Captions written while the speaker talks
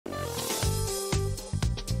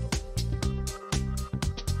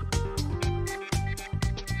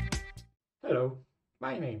Hello,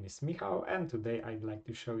 my name is Michał and today I'd like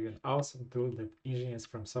to show you an awesome tool that engineers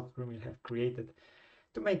from SoftwareMill have created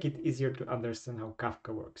to make it easier to understand how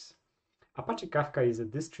Kafka works. Apache Kafka is a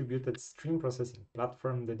distributed stream processing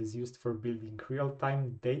platform that is used for building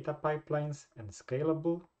real-time data pipelines and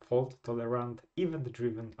scalable, fault-tolerant,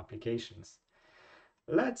 event-driven applications.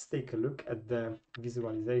 Let's take a look at the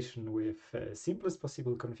visualization with simplest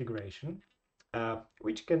possible configuration,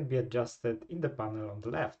 which can be adjusted in the panel on the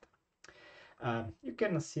left. You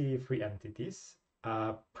can see three entities: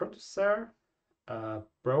 a producer, a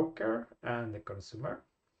broker, and a consumer.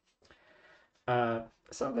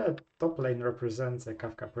 So the top line represents a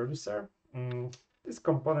Kafka producer. This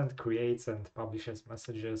component creates and publishes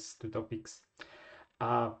messages to topics.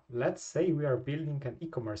 Let's say we are building an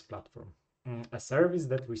e-commerce platform. A service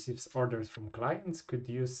that receives orders from clients could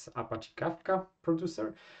use Apache Kafka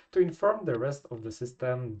producer to inform the rest of the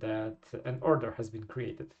system that an order has been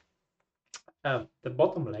created. The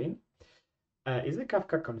bottom line is a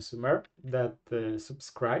Kafka consumer that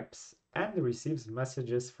subscribes and receives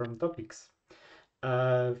messages from topics.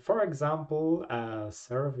 For example, a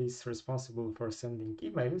service responsible for sending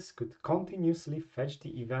emails could continuously fetch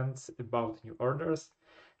the events about new orders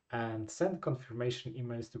and send confirmation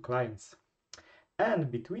emails to clients.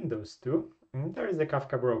 And between those two, there is a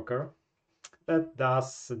Kafka broker that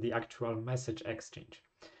does the actual message exchange.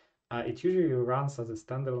 It usually runs as a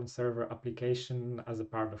standalone server application as a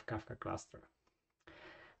part of Kafka cluster.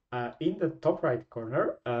 In the top right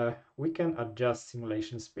corner, we can adjust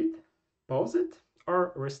simulation speed, pause it,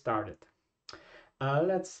 or restart it.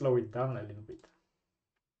 Let's slow it down a little bit.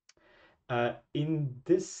 In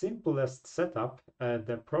this simplest setup,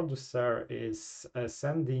 the producer is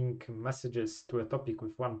sending messages to a topic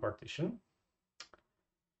with one partition,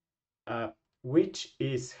 which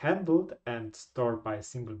is handled and stored by a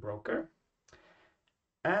single broker.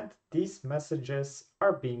 And these messages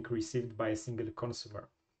are being received by a single consumer.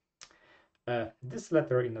 This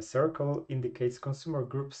letter in a circle indicates consumer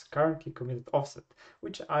group's currently committed offset,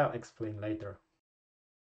 which I'll explain later.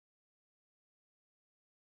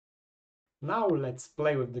 Now let's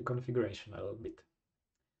play with the configuration a little bit.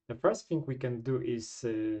 The first thing we can do is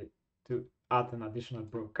to add an additional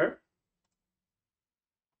broker,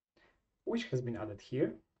 which has been added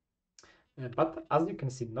here. But as you can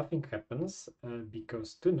see, nothing happens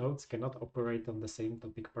because two nodes cannot operate on the same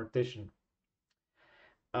topic partition.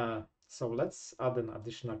 So let's add an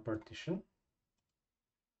additional partition.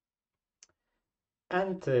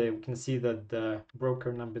 And we can see that the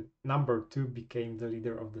broker number 2 became the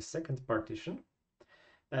leader of the second partition.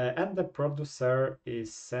 And the producer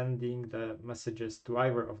is sending the messages to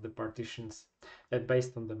either of the partitions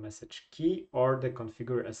based on the message key or the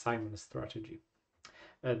configure assignment strategy.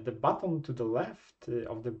 The button to the left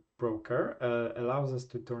of the broker allows us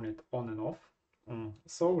to turn it on and off.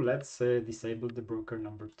 So let's disable the broker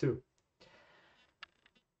number 2.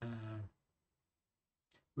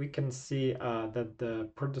 We can see that the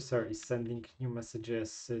producer is sending new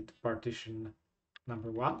messages to partition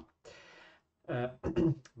number 1.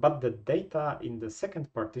 But the data in the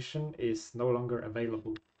second partition is no longer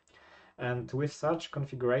available. And with such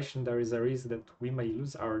configuration, there is a risk that we may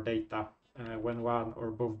lose our data when one or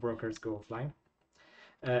both brokers go offline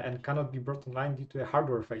and cannot be brought online due to a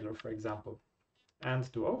hardware failure, for example.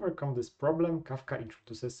 And to overcome this problem, Kafka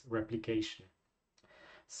introduces replication.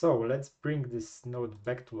 So let's bring this node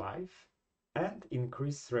back to life and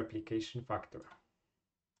increase replication factor.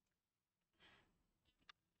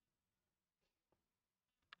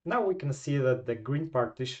 Now we can see that the green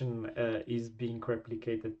partition is being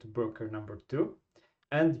replicated to broker number 2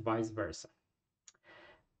 and vice versa.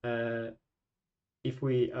 If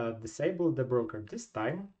we disable the broker this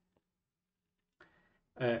time,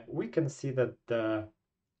 we can see that the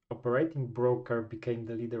operating broker became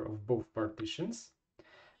the leader of both partitions.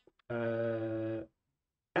 And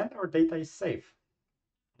our data is safe.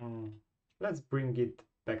 Let's bring it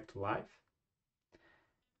back to life.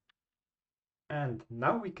 And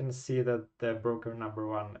now we can see that the broker number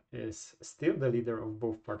 1 is still the leader of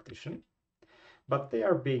both partitions, but they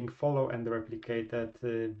are being followed and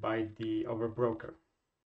replicated by the other broker.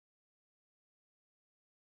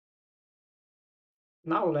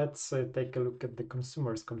 Now let's take a look at the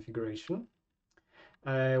consumer's configuration.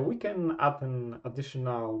 We can add an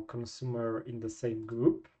additional consumer in the same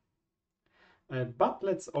group, but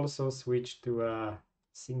let's also switch to a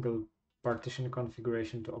single partition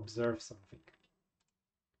configuration to observe something.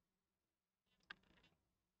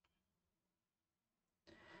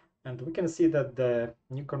 And we can see that the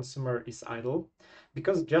new consumer is idle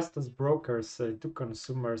because just as brokers, two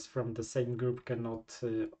consumers from the same group cannot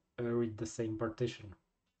read the same partition.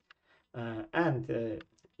 And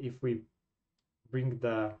if we bring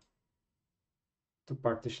the two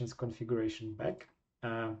partitions configuration back,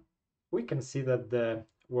 we can see that the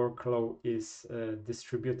workload is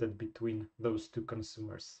distributed between those two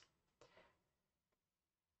consumers.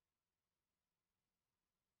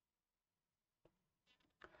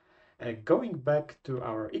 Going back to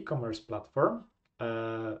our e-commerce platform,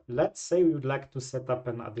 let's say we would like to set up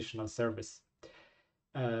an additional service.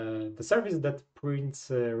 The service that prints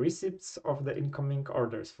receipts of the incoming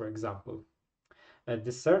orders, for example.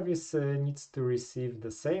 This service needs to receive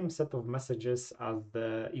the same set of messages as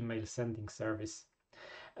the email sending service.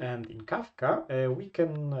 And in Kafka, we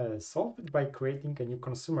can solve it by creating a new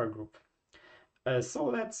consumer group. So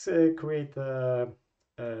let's create a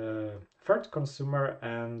third consumer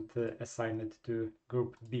and assign it to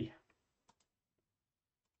group B.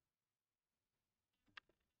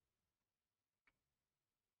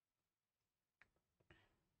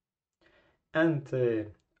 And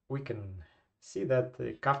we can see that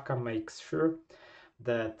Kafka makes sure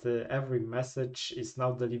that every message is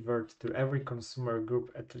now delivered to every consumer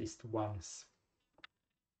group at least once.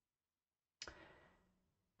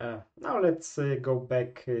 Now let's go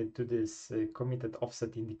back to this committed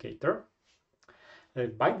offset indicator.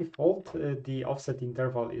 By default, the offset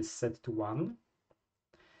interval is set to 1,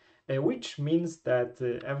 which means that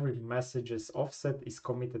every message's offset is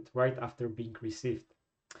committed right after being received.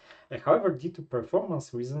 However, due to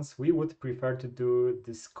performance reasons, we would prefer to do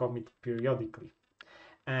this commit periodically.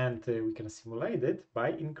 And we can simulate it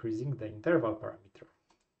by increasing the interval parameter.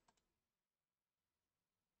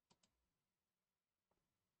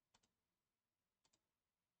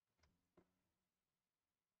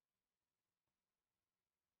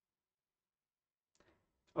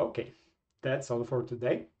 Okay, that's all for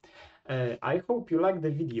today. I hope you liked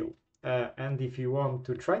the video. And if you want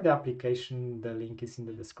to try the application, the link is in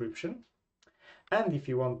the description. And if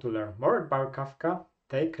you want to learn more about Kafka,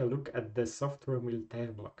 take a look at the SoftwareMill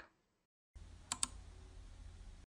tech blog.